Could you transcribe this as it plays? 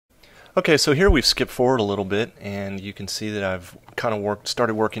Okay, so here we've skipped forward a little bit, and you can see that I've kind of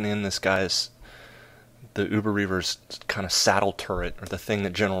started working in this guy's, the Uber Reaver's kind of saddle turret, or the thing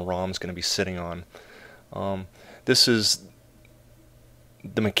that General Rom's going to be sitting on. This is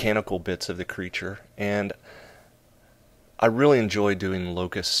the mechanical bits of the creature, and I really enjoy doing the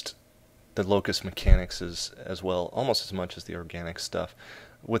locust mechanics as well, almost as much as the organic stuff.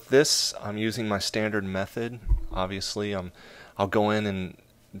 With this, I'm using my standard method. Obviously, I'll go in and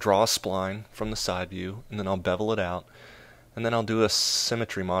draw a spline from the side view, and then I'll bevel it out, and then I'll do a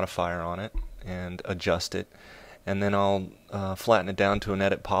symmetry modifier on it and adjust it, and then I'll flatten it down to an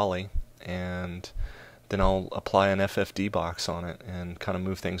edit poly, and then I'll apply an FFD box on it and kind of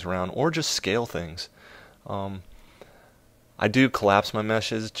move things around, or just scale things. I do collapse my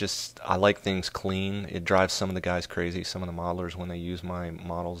meshes, just I like things clean. It drives some of the guys crazy, some of the modelers, when they use my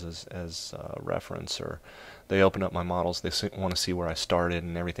models as reference, or they open up my models, they want to see where I started,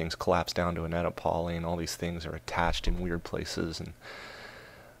 and everything's collapsed down to an edit poly, and all these things are attached in weird places. And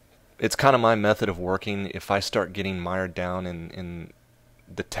it's kind of my method of working. If I start getting mired down in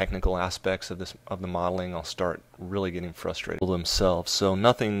the technical aspects of the modeling, I'll start really getting frustrated with themselves. So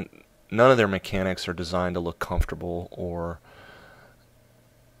none of their mechanics are designed to look comfortable, or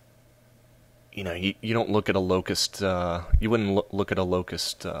you don't look at a locust. You wouldn't look at a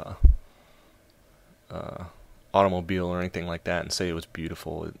locust automobile or anything like that and say it was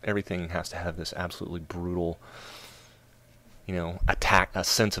beautiful. Everything has to have this absolutely brutal, a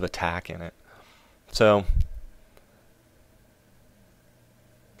sense of attack in it. So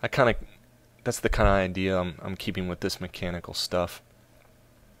that's the kind of idea I'm keeping with this mechanical stuff.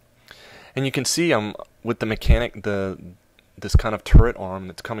 And you can see I'm with the this kind of turret arm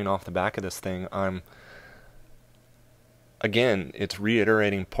that's coming off the back of this thing. Again, it's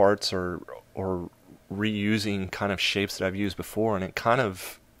reiterating parts or reusing kind of shapes that I've used before, and it kind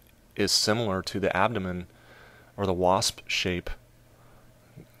of is similar to the abdomen or the wasp shape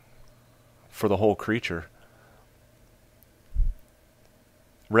for the whole creature.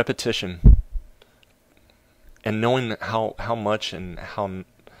 Repetition and knowing how much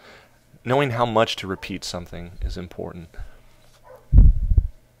to repeat something is important.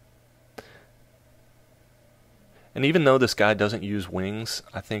 And even though this guy doesn't use wings,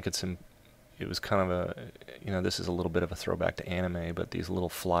 I think it was kind of this is a little bit of a throwback to anime, but these little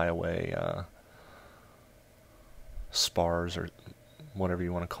flyaway spars, or whatever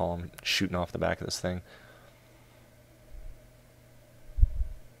you want to call them, shooting off the back of this thing.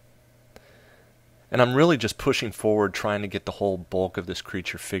 And I'm really just pushing forward, trying to get the whole bulk of this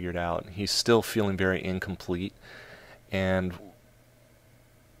creature figured out. He's still feeling very incomplete, and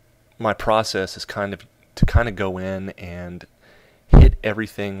my process is to go in and hit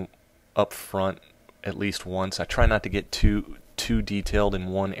everything up front at least once. I try not to get too detailed in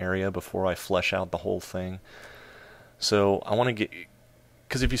one area before I flesh out the whole thing. So I want to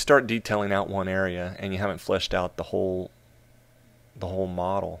because if you start detailing out one area and you haven't fleshed out the whole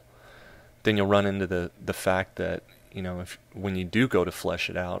model, then you'll run into the fact that when you do go to flesh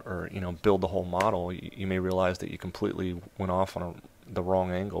it out, or build the whole model, you may realize that you completely went off on the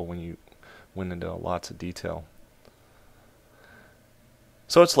wrong angle when you went into lots of detail.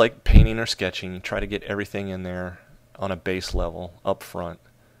 So it's like painting or sketching. You try to get everything in there on a base level up front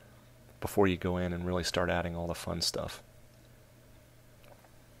before you go in and really start adding all the fun stuff.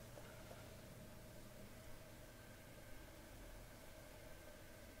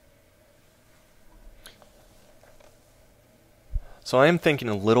 So I am thinking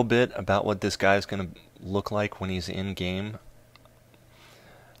a little bit about what this guy is going to look like when he's in game.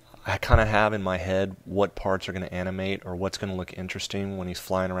 I kind of have in my head what parts are going to animate, or what's going to look interesting when he's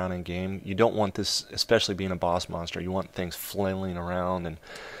flying around in game. You don't want this, especially being a boss monster, you want things flailing around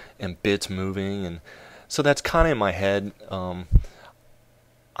and bits moving, and so that's kind of in my head. I'm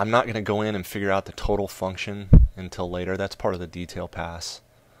not going to go in and figure out the total function until later. That's part of the detail pass.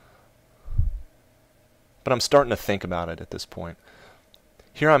 But I'm starting to think about it at this point.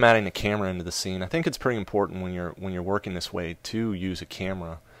 Here I'm adding a camera into the scene. I think it's pretty important when you're working this way to use a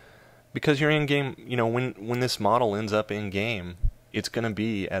camera, because you're in game. When this model ends up in game, it's going to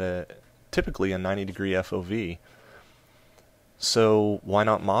be at typically a 90-degree FOV. So why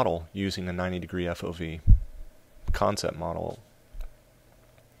not model using a 90-degree FOV concept model?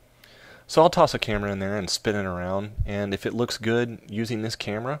 So I'll toss a camera in there and spin it around, and if it looks good using this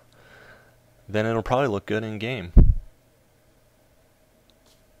camera, then it'll probably look good in game.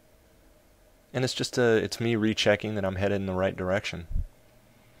 And it's me rechecking that I'm headed in the right direction.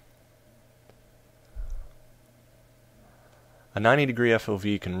 A 90-degree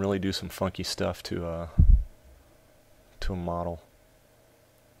FOV can really do some funky stuff to a model.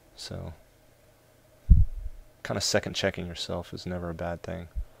 So kind of second checking yourself is never a bad thing.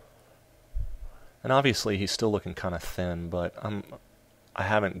 And obviously he's still looking kind of thin, but I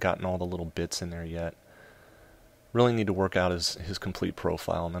haven't gotten all the little bits in there yet. Really need to work out his complete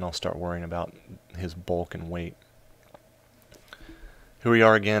profile, and then I'll start worrying about his bulk and weight. Here we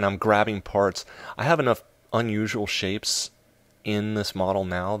are again. I'm grabbing parts. I have enough unusual shapes in this model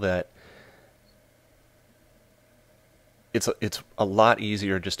now that it's a lot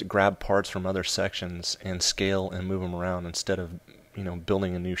easier just to grab parts from other sections and scale and move them around instead of, you know,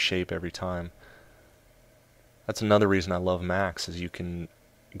 building a new shape every time. That's another reason I love Max, is you can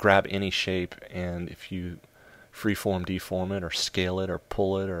grab any shape, and if you freeform deform it or scale it or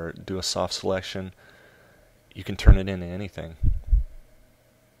pull it or do a soft selection, you can turn it into anything.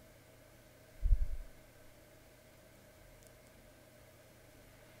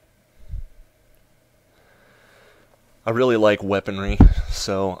 I really like weaponry,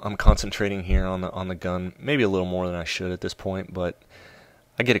 so I'm concentrating here on the gun, maybe a little more than I should at this point, but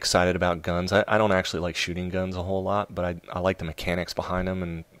I get excited about guns. I don't actually like shooting guns a whole lot, but I like the mechanics behind them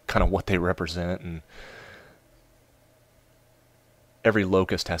and kind of what they represent. And every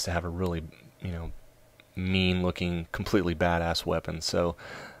Locust has to have a really, you know, mean-looking, completely badass weapon. So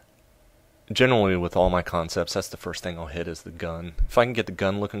generally with all my concepts, that's the first thing I'll hit is the gun. If I can get the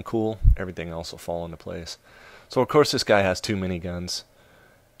gun looking cool, everything else will fall into place. So of course this guy has 2 miniguns,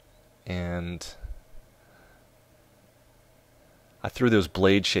 and I threw those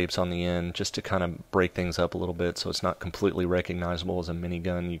blade shapes on the end just to kind of break things up a little bit so it's not completely recognizable as a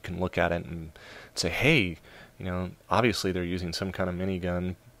minigun. You can look at it and say, hey, you know, obviously they're using some kind of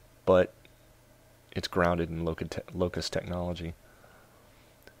minigun, but it's grounded in Locust technology.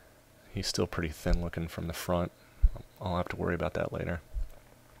 He's still pretty thin looking from the front. I'll have to worry about that later.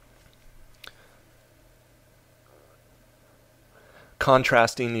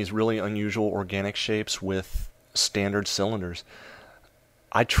 Contrasting these really unusual organic shapes with standard cylinders.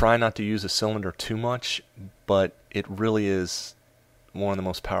 I try not to use a cylinder too much, but it really is one of the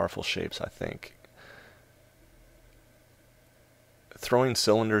most powerful shapes, I think. Throwing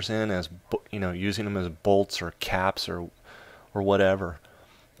cylinders in as, you know, using them as bolts or caps or whatever,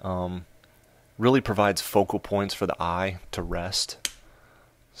 really provides focal points for the eye to rest.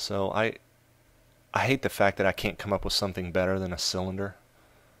 So I hate the fact that I can't come up with something better than a cylinder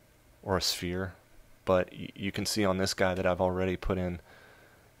or a sphere, but you can see on this guy that I've already put in,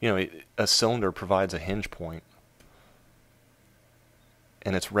 you know, a cylinder provides a hinge point,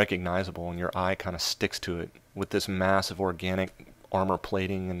 and it's recognizable, and your eye kind of sticks to it. With this massive organic armor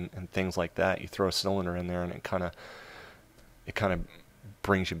plating and things like that, you throw a cylinder in there, and it kind of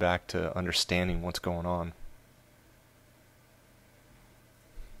brings you back to understanding what's going on.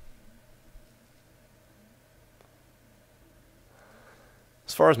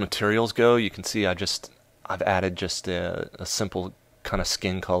 As far as materials go, you can see I've added just a simple kind of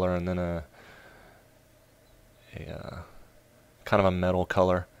skin color, and then a kind of a metal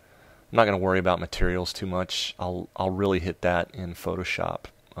color. I'm not going to worry about materials too much. I'll really hit that in Photoshop.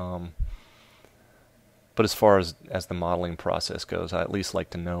 But as far as the modeling process goes, I at least like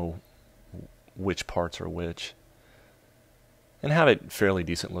to know which parts are which, and have it fairly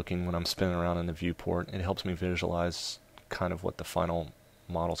decent looking when I'm spinning around in the viewport. It helps me visualize kind of what the final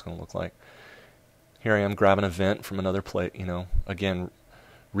model's going to look like. Here I am grabbing a vent from another plate, you know, again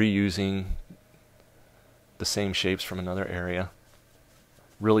reusing the same shapes from another area.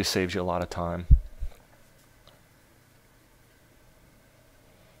 Really saves you a lot of time.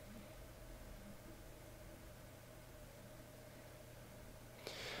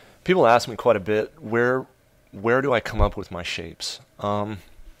 People ask me quite a bit, where do I come up with my shapes? How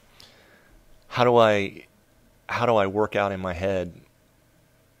do I work out in my head?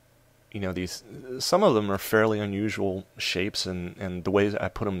 You know, some of them are fairly unusual shapes, and the ways I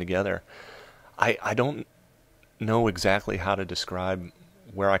put them together. I don't know exactly how to describe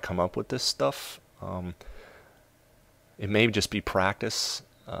where I come up with this stuff. It may just be practice.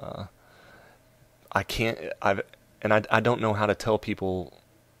 I don't know how to tell people,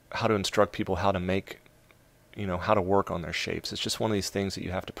 how to instruct people how to make, you know, how to work on their shapes. It's just one of these things that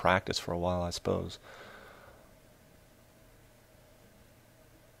you have to practice for a while, I suppose.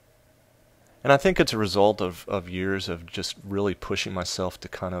 And I think it's a result of years of just really pushing myself to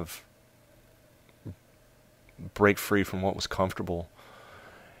kind of break free from what was comfortable.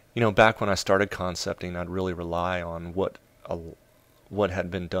 You know, back when I started concepting, I'd really rely on what had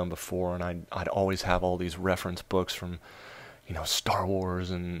been done before, and I'd always have all these reference books from, you know, Star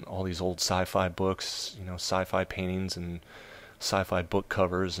Wars and all these old sci-fi books, you know, sci-fi paintings and sci-fi book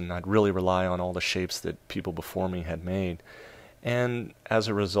covers, and I'd really rely on all the shapes that people before me had made. And as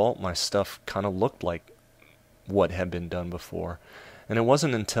a result, my stuff kind of looked like what had been done before. And it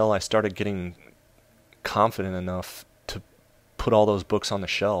wasn't until I started getting confident enough to put all those books on the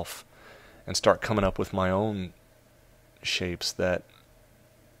shelf and start coming up with my own shapes that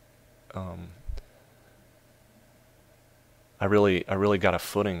I really got a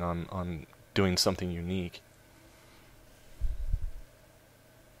footing on doing something unique.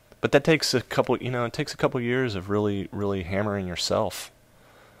 But that takes a couple, it takes a couple years of really hammering yourself,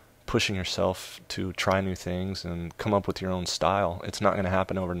 pushing yourself to try new things and come up with your own style. It's not going to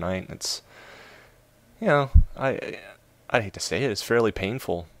happen overnight. It's, I hate to say it, it's fairly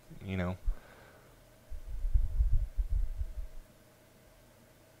painful,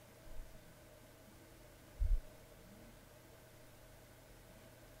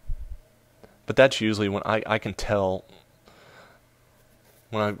 But that's usually when I can tell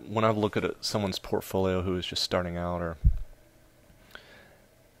when I look at someone's portfolio who is just starting out, or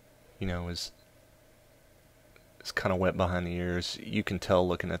is kind of wet behind the ears. You can tell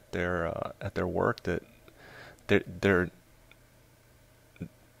looking at their work that their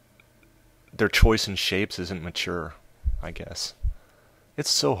their choice in shapes isn't mature, I guess. It's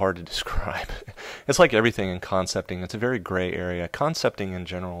so hard to describe. It's like everything in concepting. It's a very gray area. Concepting in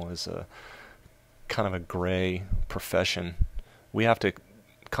general is a kind of a gray profession.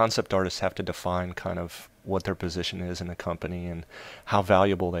 Concept artists have to define kind of what their position is in the company and how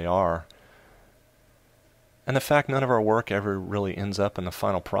valuable they are. And the fact none of our work ever really ends up in the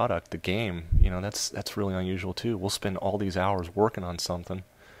final product, the game, that's really unusual too. We'll spend all these hours working on something,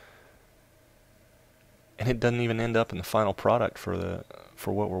 and it doesn't even end up in the final product for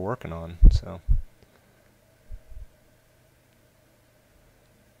what we're working on. So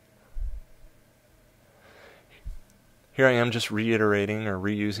here I am just reiterating or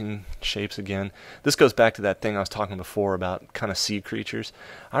reusing shapes again. This goes back to that thing I was talking before about kind of sea creatures.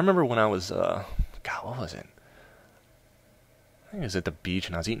 I remember when I was, God, what was it? I think it was at the beach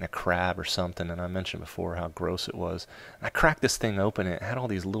and I was eating a crab or something, and I mentioned before how gross it was. And I cracked this thing open and it had all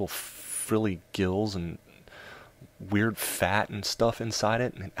these little frilly gills and weird fat and stuff inside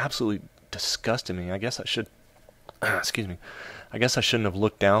it, and it absolutely disgusted me. I guess I should, excuse me, I guess I shouldn't have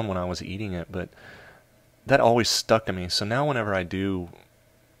looked down when I was eating it, but that always stuck to me. So now whenever I do,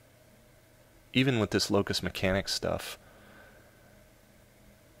 even with this locus mechanics stuff,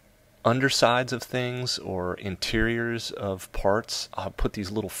 undersides of things or interiors of parts, I'll put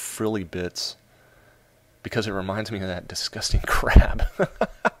these little frilly bits because it reminds me of that disgusting crab.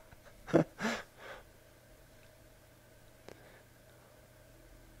 And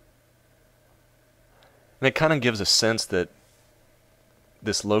it kind of gives a sense that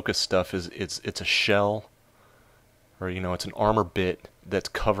this locus stuff it's a shell, or it's an armor bit that's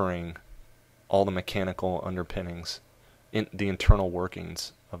covering all the mechanical underpinnings, in the internal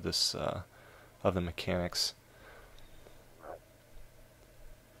workings of this of the mechanics.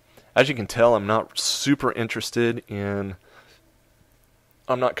 As you can tell, I'm not super interested in.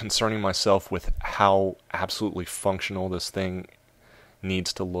 I'm not concerning myself with how absolutely functional this thing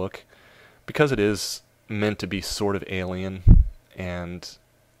needs to look, because it is meant to be sort of alien, and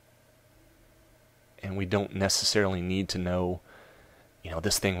we don't necessarily need to know,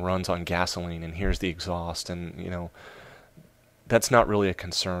 this thing runs on gasoline and here's the exhaust, and that's not really a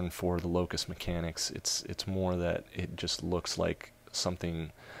concern for the locus mechanics. It's more that it just looks like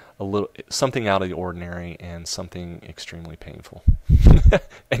something out of the ordinary and something extremely painful.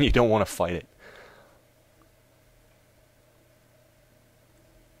 And you don't want to fight it.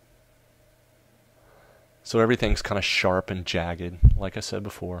 So everything's kind of sharp and jagged, like I said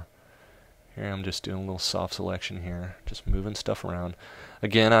before. Here I'm just doing a little soft selection here, just moving stuff around.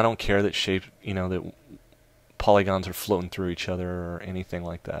 Again, I don't care that shape, that polygons are floating through each other or anything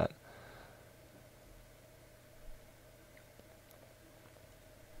like that.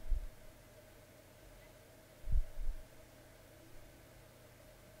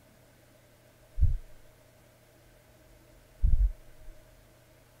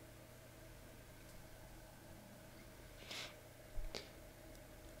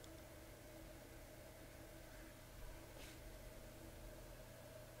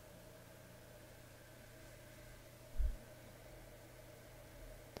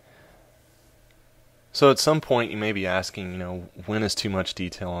 So at some point you may be asking, when is too much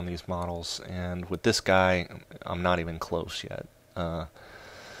detail on these models? And with this guy, I'm not even close yet. I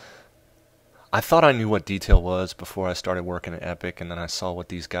thought I knew what detail was before I started working at Epic, and then I saw what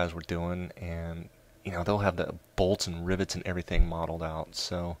these guys were doing, and they'll have the bolts and rivets and everything modeled out.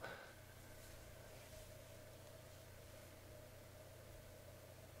 So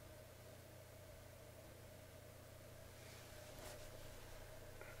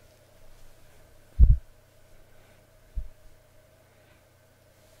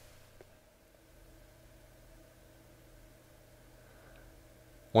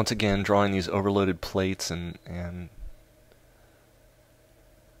once again, drawing these overloaded plates, and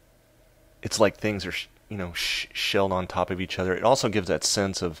it's like things are shelled on top of each other. It also gives that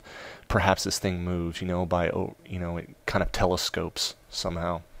sense of perhaps this thing moves, by it kind of telescopes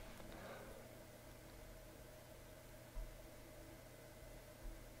somehow.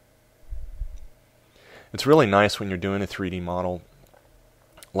 It's really nice when you're doing a 3D model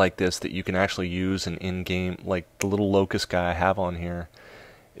like this that you can actually use an in-game, like the little locust guy I have on here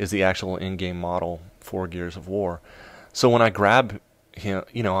is the actual in-game model for Gears of War. So when I grab him,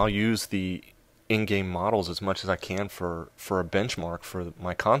 I'll use the in-game models as much as I can for a benchmark for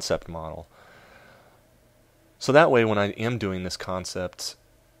my concept model. So that way when I am doing this concept,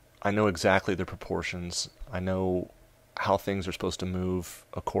 I know exactly the proportions. I know how things are supposed to move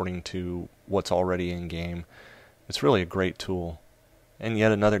according to what's already in-game. It's really a great tool. And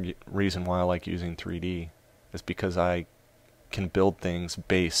yet another reason why I like using 3D is because I can build things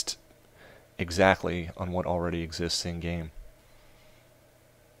based exactly on what already exists in-game.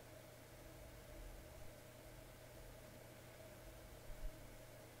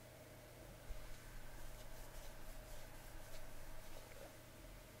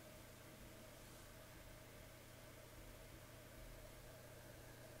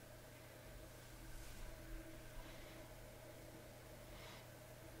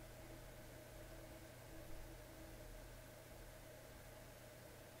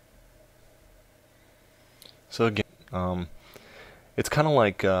 So again, it's kind of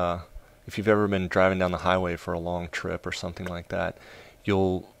like if you've ever been driving down the highway for a long trip or something like that,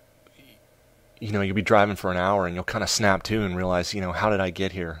 you'll be driving for an hour and you'll kind of snap to and realize, how did I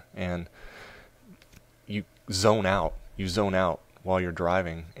get here? And you zone out. You zone out while you're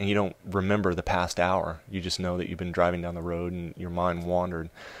driving, and you don't remember the past hour. You just know that you've been driving down the road and your mind wandered.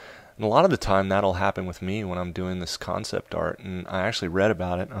 And a lot of the time that'll happen with me when I'm doing this concept art, and I actually read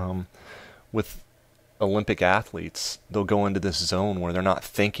about it with Olympic athletes. They'll go into this zone where they're not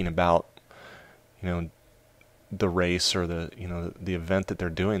thinking about the race or the event that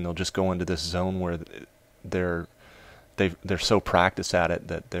they're doing. They'll just go into this zone where they're so practiced at it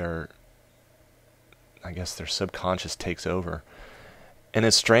that I guess their subconscious takes over. And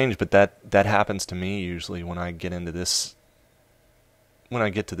it's strange, but that happens to me usually when I get into this. When I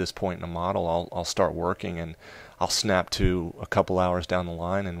get to this point in a model, I'll start working and I'll snap to a couple hours down the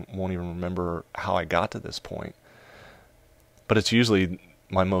line and won't even remember how I got to this point. But it's usually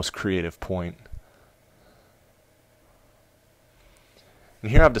my most creative point.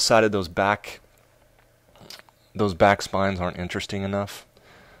 And here I've decided those back spines aren't interesting enough.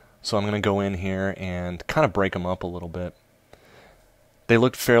 So I'm going to go in here and kind of break them up a little bit. They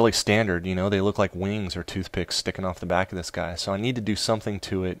look fairly standard, they look like wings or toothpicks sticking off the back of this guy. So I need to do something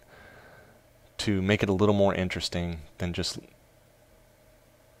to it to make it a little more interesting than just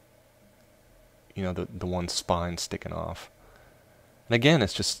the one spine sticking off. And again,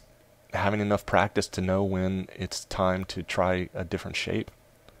 it's just having enough practice to know when it's time to try a different shape.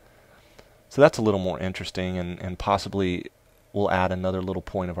 So that's a little more interesting, and possibly will add another little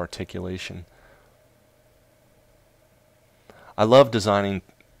point of articulation. I love designing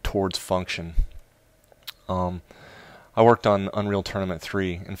towards function. I worked on Unreal Tournament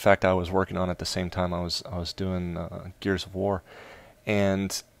 3. In fact, I was working on it at the same time I was doing Gears of War,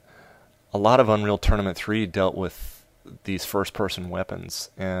 and a lot of Unreal Tournament 3 dealt with these first-person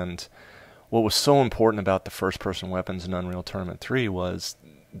weapons. And what was so important about the first-person weapons in Unreal Tournament 3 was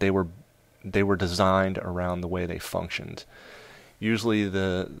they were designed around the way they functioned. Usually,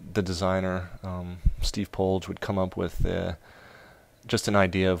 the designer Steve Polge would come up with just an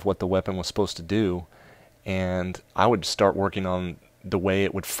idea of what the weapon was supposed to do, and I would start working on the way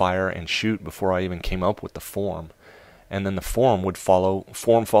it would fire and shoot before I even came up with the form. And then the form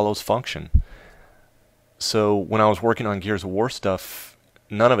follows function. So when I was working on Gears of War stuff,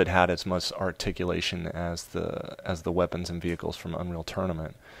 none of it had as much articulation as the weapons and vehicles from Unreal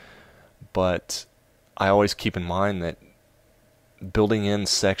Tournament. But I always keep in mind that building in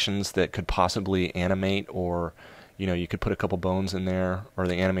sections that could possibly animate, or you could put a couple bones in there, or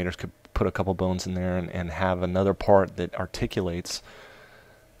the animators could put a couple bones in there and have another part that articulates,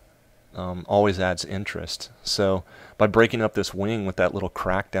 always adds interest. So by breaking up this wing with that little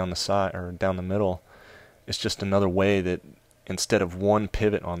crack down the side or down the middle, it's just another way that instead of one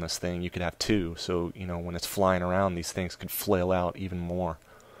pivot on this thing, you could have two. So when it's flying around, these things could flail out even more.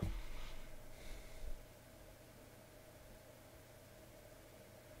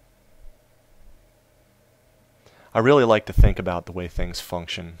 I really like to think about the way things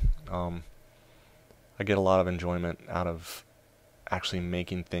function. I get a lot of enjoyment out of actually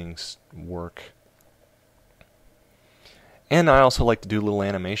making things work. And I also like to do little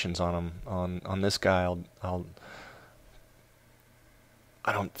animations on them. On this guy, I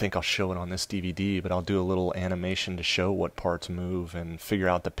don't think I'll show it on this DVD, but I'll do a little animation to show what parts move and figure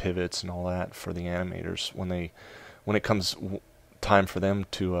out the pivots and all that for the animators when it comes time for them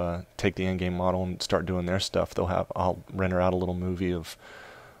to take the in-game model and start doing their stuff. I'll render out a little movie of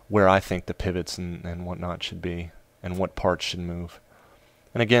where I think the pivots and whatnot should be and what parts should move.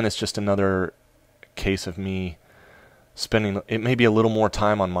 And again, it's just another case of me spending, it may be a little more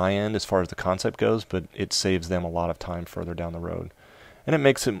time on my end as far as the concept goes, but it saves them a lot of time further down the road. And it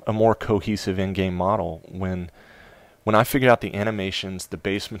makes it a more cohesive in-game model when I figure out the animations, the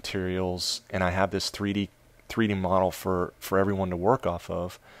base materials, and I have this 3D model for everyone to work off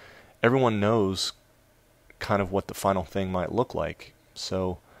of. Everyone knows kind of what the final thing might look like.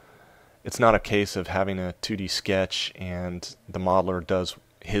 So it's not a case of having a 2D sketch and the modeler does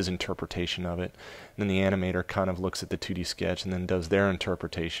his interpretation of it, and then the animator kind of looks at the 2D sketch and then does their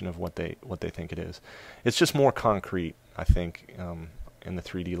interpretation of what they think it is. It's just more concrete, I think, in the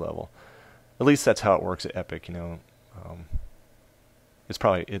 3D level. At least that's how it works at Epic.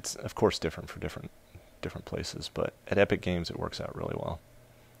 It's of course different for different places, but at Epic Games it works out really well.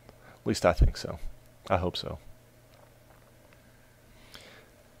 At least I think so. I hope so.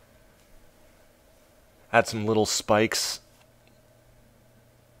 Add some little spikes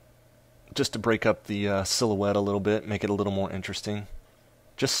just to break up the silhouette a little bit, make it a little more interesting.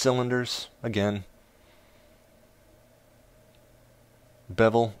 Just cylinders, again.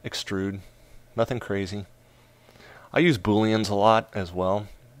 Bevel, extrude, nothing crazy. I use booleans a lot as well,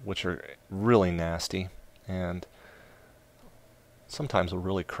 which are really nasty and sometimes will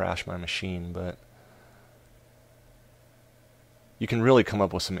really crash my machine, but you can really come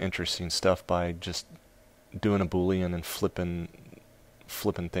up with some interesting stuff by just doing a boolean and flipping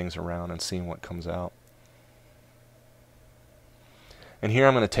things around and seeing what comes out. And here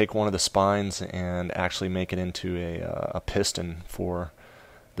I'm going to take one of the spines and actually make it into a piston for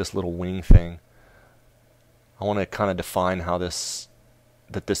this little wing thing. I want to kind of define how this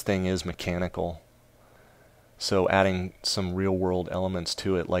thing is mechanical. So adding some real world elements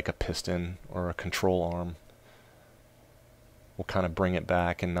to it, like a piston or a control arm, will kind of bring it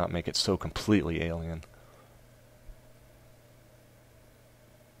back and not make it so completely alien.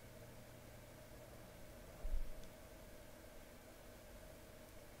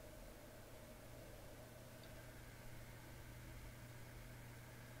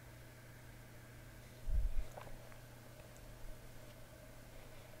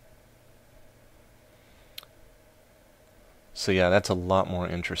 So yeah, that's a lot more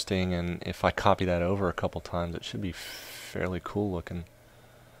interesting, and if I copy that over a couple times, it should be fairly cool looking.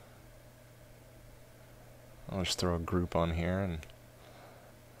 I'll just throw a group on here and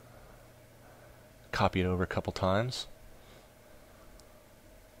copy it over a couple times.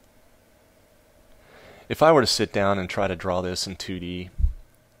 If I were to sit down and try to draw this in 2D,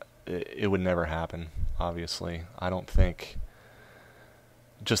 it would never happen, obviously. I don't think,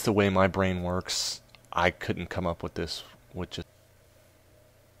 just the way my brain works, I couldn't come up with this with just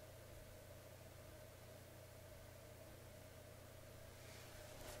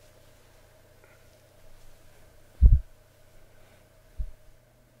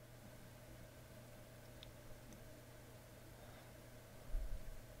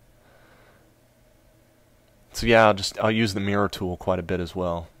so yeah, I'll use the mirror tool quite a bit as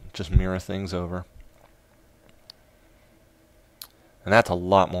well. Just mirror things over. And that's a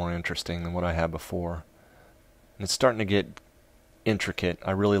lot more interesting than what I had before. And it's starting to get intricate. I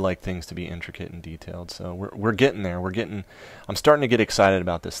really like things to be intricate and detailed. So we're getting there. I'm starting to get excited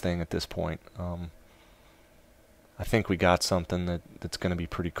about this thing at this point. I think we got something that's going to be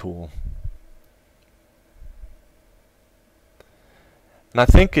pretty cool. And I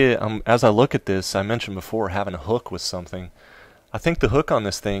think as I look at this, I mentioned before having a hook with something. I think the hook on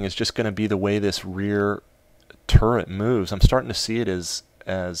this thing is just going to be the way this rear turret moves. I'm starting to see it as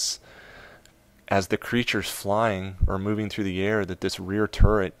the creature's flying or moving through the air, that this rear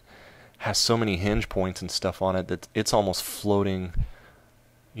turret has so many hinge points and stuff on it that it's almost floating.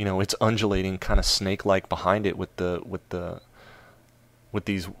 It's undulating, kind of snake-like behind it with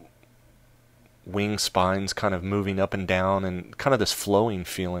these wing spines kind of moving up and down and kind of this flowing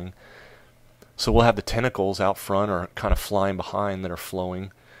feeling. So we'll have the tentacles out front or kind of flying behind that are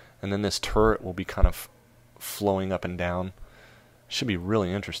flowing, and then this turret will be kind of flowing up and down. Should be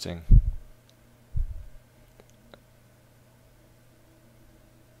really interesting.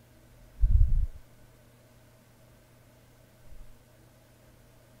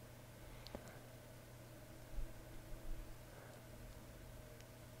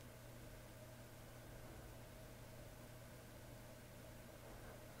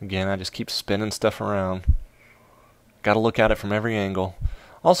 Again, I just keep spinning stuff around. Got to look at it from every angle.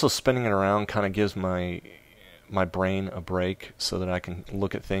 Also, spinning it around kind of gives my brain a break so that I can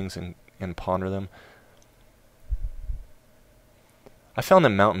look at things and ponder them. I found that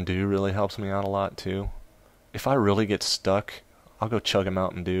Mountain Dew really helps me out a lot too. If I really get stuck, I'll go chug a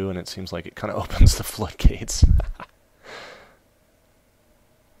Mountain Dew, and it seems like it kind of opens the floodgates.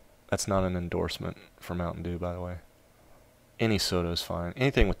 That's not an endorsement for Mountain Dew, by the way. Any soda is fine.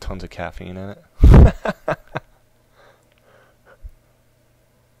 Anything with tons of caffeine in it.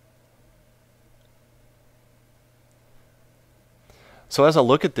 So as I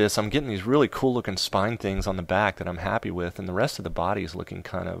look at this, I'm getting these really cool looking spine things on the back that I'm happy with, and the rest of the body is looking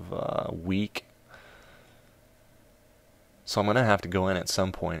kind of weak. So I'm going to have to go in at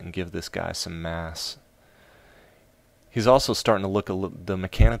some point and give this guy some mass. He's also starting to look, the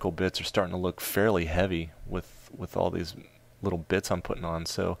mechanical bits are starting to look fairly heavy with all these little bits I'm putting on.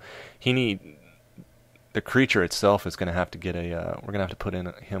 So the creature itself is going to have to get we're going to have to put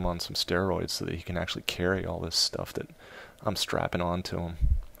him on some steroids so that he can actually carry all this stuff that I'm strapping onto him.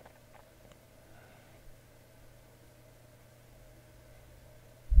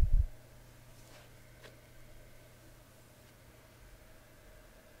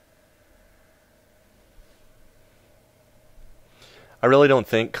 I really don't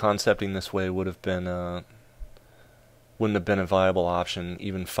think concepting this way wouldn't have been a viable option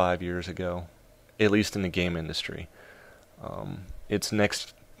even 5 years ago, at least in the game industry. It's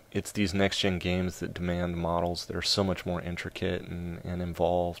these next gen games that demand models that are so much more intricate and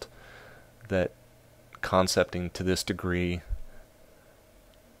involved that concepting to this degree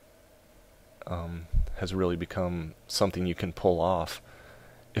has really become something you can pull off.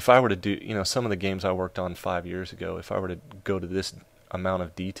 If I were to do, some of the games I worked on 5 years ago, if I were to go to this amount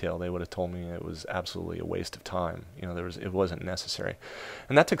of detail, they would have told me it was absolutely a waste of time. It wasn't necessary.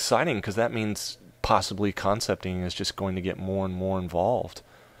 And that's exciting because that means possibly concepting is just going to get more and more involved.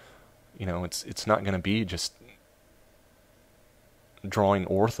 It's not going to be just drawing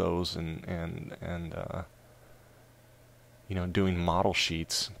orthos and doing model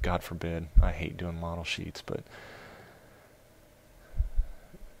sheets. God forbid. I hate doing model sheets, but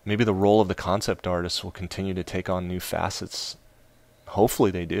maybe the role of the concept artist will continue to take on new facets. Hopefully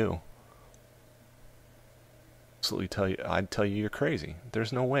they do. I'd tell you you're crazy.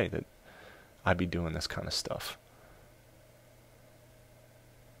 There's no way that I'd be doing this kind of stuff.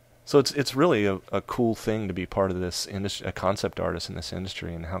 So it's really a cool thing to be part of this industry, a concept artist in this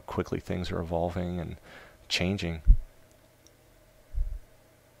industry, and how quickly things are evolving and changing.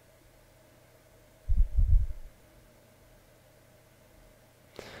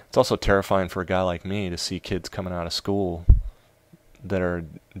 It's also terrifying for a guy like me to see kids coming out of school that are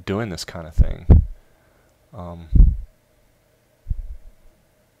doing this kind of thing.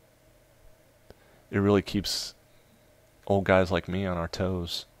 It really keeps old guys like me on our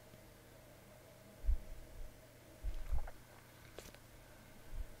toes.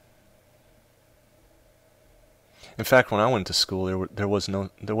 In fact, when I went to school, there was no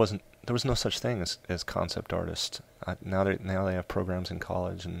such thing as concept artists. Now they have programs in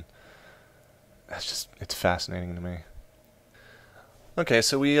college, and it's fascinating to me. Okay,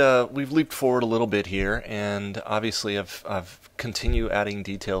 so we've leaped forward a little bit here, and obviously I've continued adding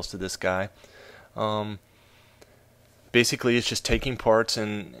details to this guy. Basically, it's just taking parts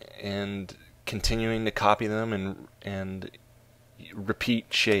and continuing to copy them and repeat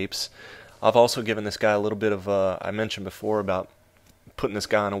shapes. I've also given this guy a little bit of I mentioned before about putting this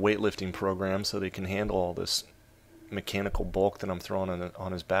guy on a weightlifting program so that he can handle all this mechanical bulk that I'm throwing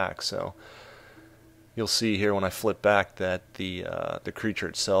on his back. So you'll see here when I flip back that the creature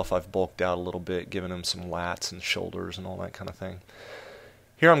itself I've bulked out a little bit, giving him some lats and shoulders and all that kind of thing.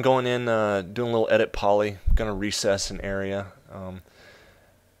 Here I'm going in, doing a little edit poly, going to recess an area.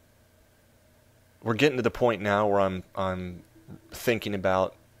 We're getting to the point now where I'm thinking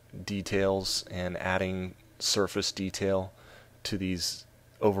about details and adding surface detail to these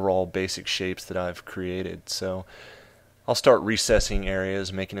overall basic shapes that I've created. So I'll start recessing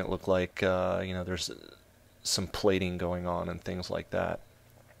areas, making it look like there's some plating going on and things like that.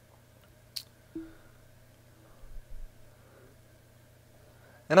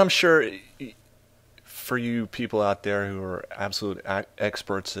 And I'm sure for you people out there who are absolute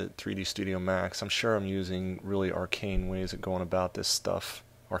experts at 3D Studio Max, I'm sure I'm using really arcane ways of going about this stuff.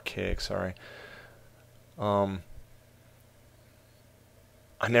 Archaic, sorry. I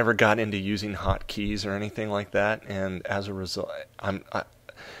never got into using hotkeys or anything like that, and as a result,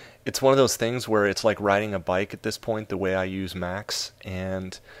 it's one of those things where it's like riding a bike at this point, the way I use Max,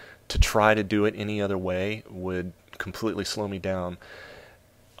 and to try to do it any other way would completely slow me down.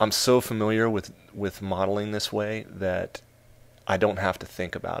 I'm so familiar with modeling this way that I don't have to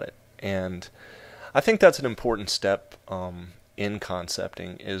think about it. And I think that's an important step in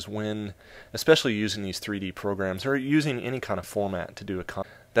concepting, is when, especially using these 3D programs or using any kind of format to do a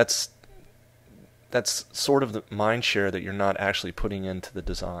that's sort of the mind share that you're not actually putting into the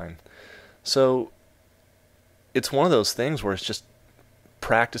design. So it's one of those things where it's just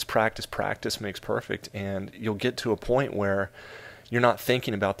practice, practice, practice makes perfect, and you'll get to a point where you're not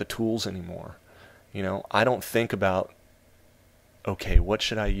thinking about the tools anymore. You know, I don't think about, okay, what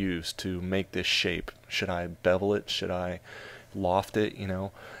should I use to make this shape? Should I bevel it? Should I loft it? You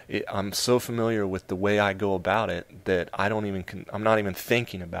know, I'm so familiar with the way I go about it that I'm not even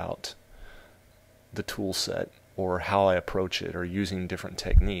thinking about the tool set or how I approach it or using different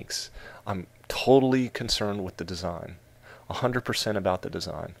techniques. I'm totally concerned with the design, 100% about the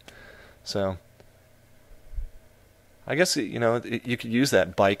design. So I guess, you know, you could use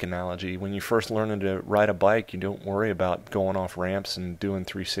that bike analogy. When you first learn to ride a bike, you don't worry about going off ramps and doing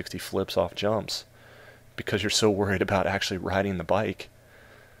 360 flips off jumps because you're so worried about actually riding the bike.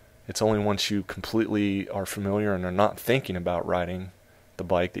 It's only once you completely are familiar and are not thinking about riding the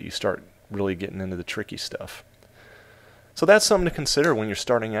bike that you start really getting into the tricky stuff. So that's something to consider when you're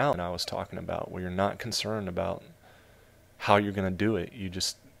starting out, and I was talking about, where you're not concerned about how you're going to do it. You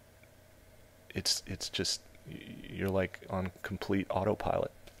just, it's just, you're like on complete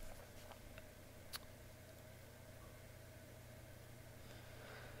autopilot.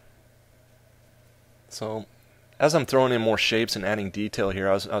 So as I'm throwing in more shapes and adding detail here,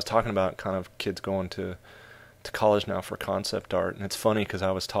 I was talking about kind of kids going to college now for concept art, and it's funny because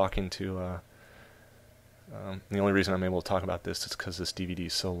I was talking to the only reason I'm able to talk about this is because this DVD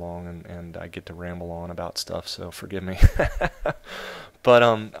is so long and I get to ramble on about stuff, so forgive me. But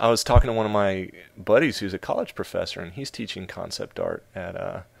I was talking to one of my buddies who's a college professor, and he's teaching concept art at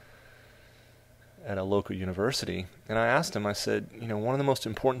a local university, and I asked him, I said, you know, one of the most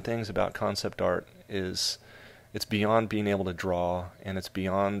important things about concept art is it's beyond being able to draw, and it's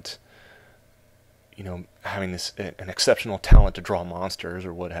beyond, you know, having an exceptional talent to draw monsters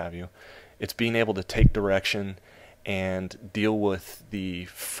or what have you. It's being able to take direction and deal with the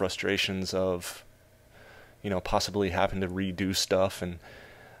frustrations of, you know, possibly having to redo stuff. And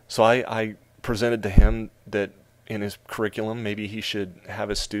so I presented to him that in his curriculum, maybe he should have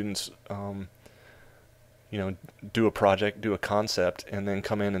his students, you know, do a project, do a concept, and then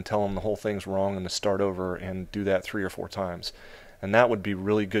come in and tell them the whole thing's wrong and to start over and do that 3 or 4 times. And that would be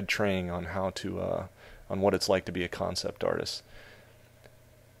really good training on how to, on what it's like to be a concept artist.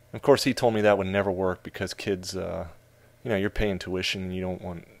 Of course, he told me that would never work because kids, you know, you're paying tuition, and you don't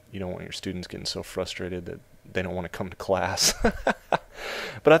want your students getting so frustrated that they don't want to come to class.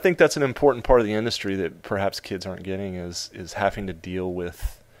 But I think that's an important part of the industry that perhaps kids aren't getting, is having to deal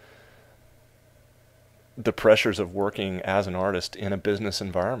with the pressures of working as an artist in a business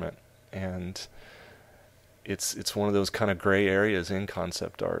environment. And it's one of those kind of gray areas in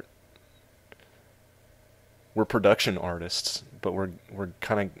concept art. We're production artists, but we're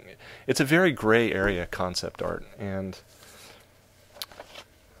kind of, it's a very gray area, concept art, and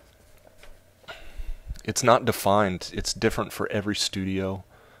it's not defined. It's different for every studio,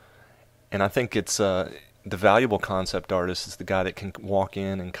 and I think it's the valuable concept artist is the guy that can walk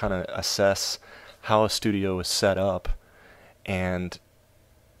in and kind of assess how a studio is set up, and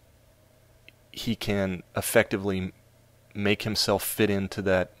he can effectively make himself fit into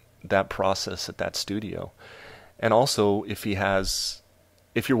that process at that studio. And also, if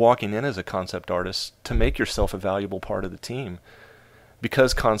you're walking in as a concept artist, to make yourself a valuable part of the team.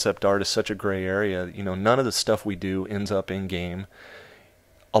 Because concept art is such a gray area, you know, none of the stuff we do ends up in game.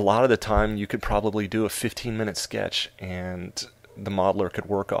 A lot of the time, you could probably do a 15-minute sketch, and the modeler could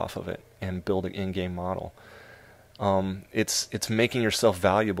work off of it and build an in-game model. It's making yourself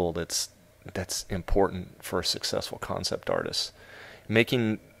valuable that's important for a successful concept artist.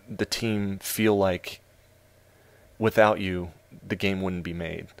 Making the team feel like without you, the game wouldn't be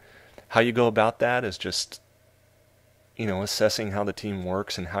made. How you go about that is just, you know, assessing how the team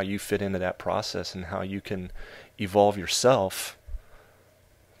works and how you fit into that process and how you can evolve yourself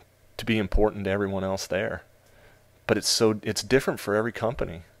to be important to everyone else there. But it's different for every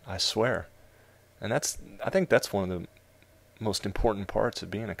company, I swear. And I think that's one of the most important parts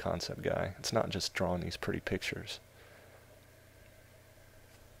of being a concept guy. It's not just drawing these pretty pictures.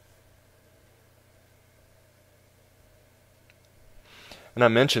 And I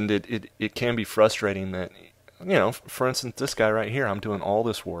mentioned it can be frustrating that, you know, for instance, this guy right here, I'm doing all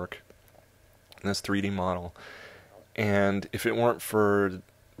this work in this 3D model, and if it weren't for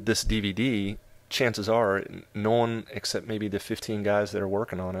this DVD, chances are no one except maybe the 15 guys that are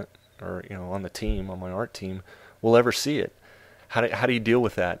working on it, or on the team, on my art team, will ever see it. How do you deal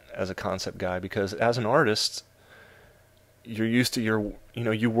with that as a concept guy? Because as an artist, you're used to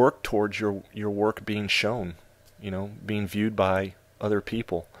you work towards your work being shown, being viewed by other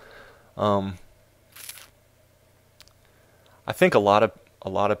people. I think a lot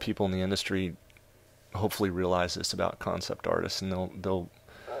of people in the industry hopefully realize this about concept artists, and they'll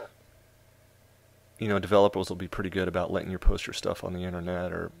developers will be pretty good about letting you post your stuff on the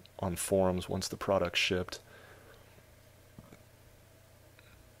internet or on forums once the product's shipped.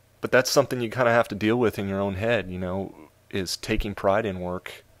 But that's something you kind of have to deal with in your own head, is taking pride in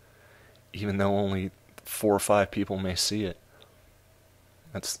work, even though only 4 or 5 people may see it.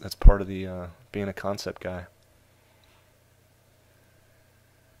 That's part of the being a concept guy.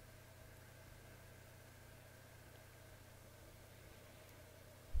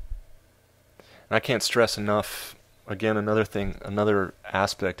 And I can't stress enough, again, another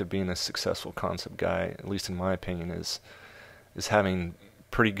aspect of being a successful concept guy, at least in my opinion, is having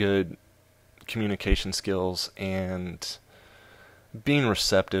pretty good communication skills and being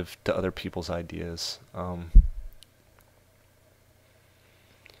receptive to other people's ideas.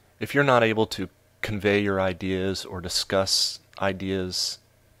 If you're not able to convey your ideas or discuss ideas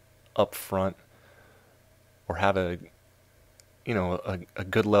up front, or have a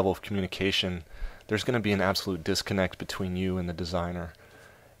good level of communication, there's going to be an absolute disconnect between you and the designer.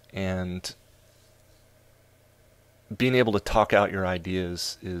 And being able to talk out your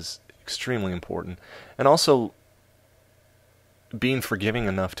ideas is extremely important. And also being forgiving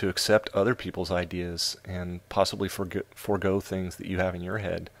enough to accept other people's ideas and possibly forego things that you have in your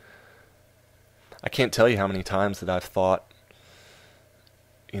head. I can't tell you how many times that I've thought,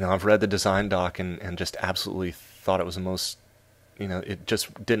 I've read the design doc and just absolutely thought it was the most, it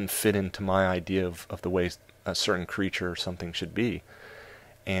just didn't fit into my idea of the way a certain creature or something should be.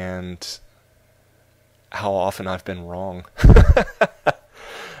 And how often I've been wrong. But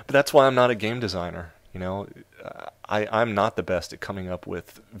that's why I'm not a game designer. I'm not the best at coming up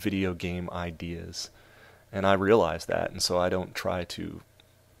with video game ideas, and I realize that, and so I don't try to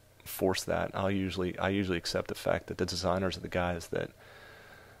force that. I usually accept the fact that the designers are the guys that,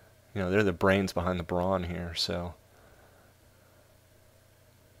 they're the brains behind the brawn here. So,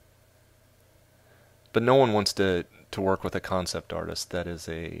 but no one wants to work with a concept artist that is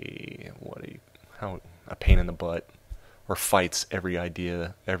a pain in the butt, or fights every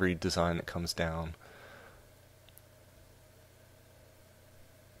idea, every design that comes down.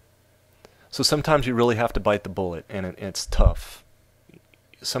 So sometimes you really have to bite the bullet, and it's tough.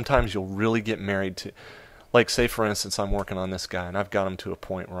 Sometimes you'll really get married to, like, say for instance, I'm working on this guy and I've got him to a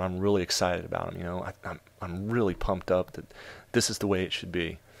point where I'm really excited about him. I'm really pumped up that this is the way it should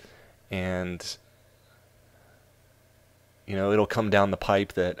be, and it'll come down the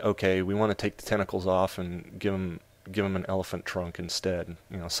pipe that, okay, we want to take the tentacles off and give him an elephant trunk instead,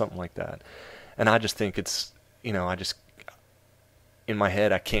 something like that. And I just think it's, in my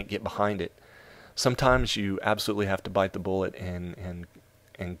head, I can't get behind it. Sometimes you absolutely have to bite the bullet and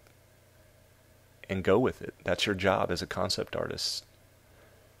go with it. That's your job as a concept artist.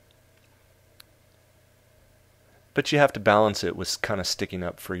 But you have to balance it with kind of sticking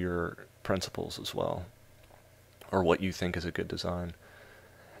up for your principles as well, or what you think is a good design.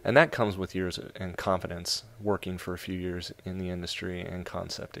 And that comes with years and confidence, working for a few years in the industry and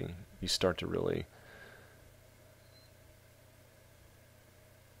concepting. You start to really,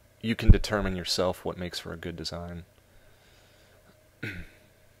 you can determine yourself what makes for a good design.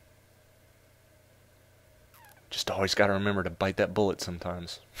 Just always got to remember to bite that bullet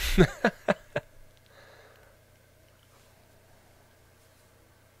sometimes.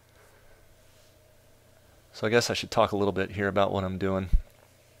 So I guess I should talk a little bit here about what I'm doing.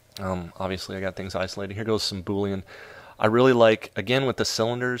 Obviously I got things isolated. Here goes some Boolean. I really like, again with the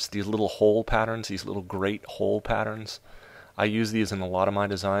cylinders, these little hole patterns, these little great hole patterns. I use these in a lot of my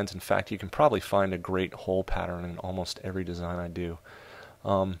designs. In fact, you can probably find a great hole pattern in almost every design I do.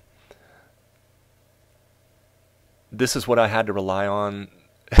 This is what I had to rely on.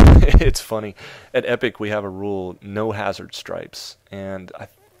 It's funny. At Epic we have a rule, no hazard stripes. And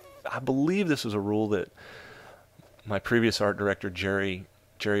I believe this was a rule that my previous art director, Jerry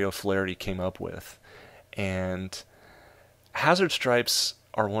O'Flaherty, came up with. And hazard stripes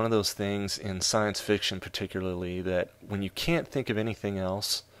are one of those things in science fiction particularly that when you can't think of anything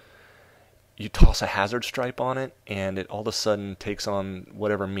else, you toss a hazard stripe on it and it all of a sudden takes on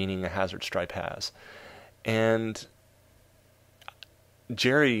whatever meaning a hazard stripe has. And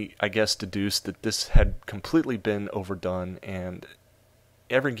Jerry, I guess, deduced that this had completely been overdone and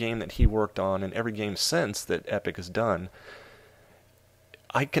every game that he worked on and every game since that Epic has done,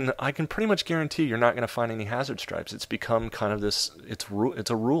 I can pretty much guarantee you're not going to find any hazard stripes. It's become kind of this, it's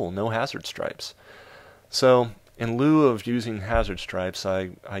a rule, no hazard stripes. So in lieu of using hazard stripes,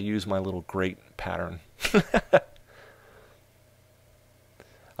 I use my little grate pattern.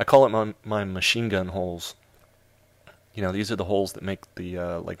 I call it my machine gun holes. You know, these are the holes that make the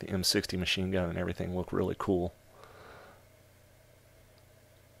like the M60 machine gun and everything look really cool.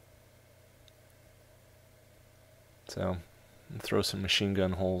 So throw some machine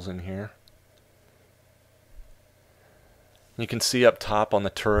gun holes in here. You can see up top on the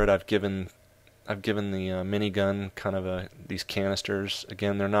turret I've given the minigun kind of these canisters.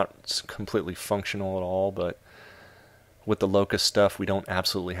 Again, they're not completely functional at all, but with the Locust stuff we don't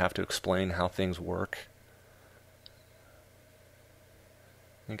absolutely have to explain how things work.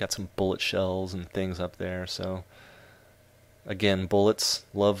 You got some bullet shells and things up there. So again, bullets.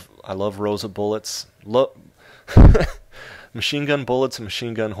 I love rows of bullets. Machine gun bullets and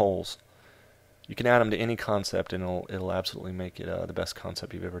machine gun holes. You can add them to any concept and it'll absolutely make it the best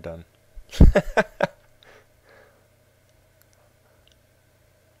concept you've ever done.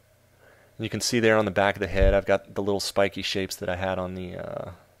 You can see there on the back of the head I've got the little spiky shapes that I had on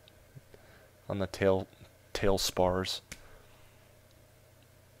the tail spars.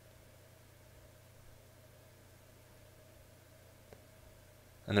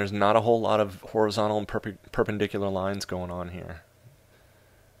 And there's not a whole lot of horizontal and perpendicular lines going on here.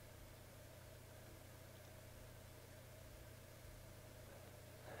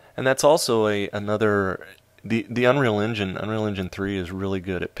 And that's also another... The Unreal Engine 3 is really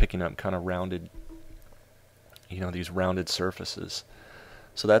good at picking up kind of rounded, you know, these rounded surfaces.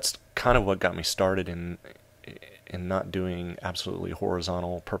 So that's kind of what got me started in not doing absolutely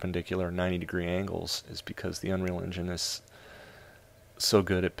horizontal, perpendicular, 90-degree angles, is because the Unreal Engine is so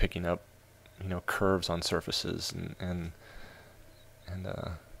good at picking up, you know, curves on surfaces, and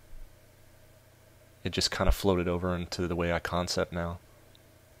it just kind of floated over into the way I concept now.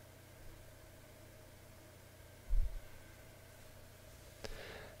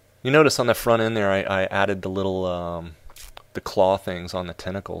 You notice on the front end there I added the little the claw things on the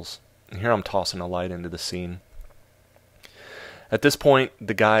tentacles. And here I'm tossing a light into the scene. At this point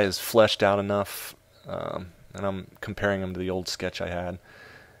the guy is fleshed out enough, and I'm comparing him to the old sketch I had.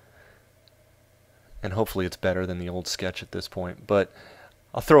 And hopefully it's better than the old sketch at this point. But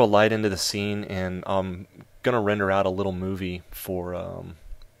I'll throw a light into the scene, and I'm going to render out a little movie for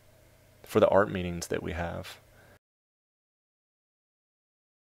the art meetings that we have.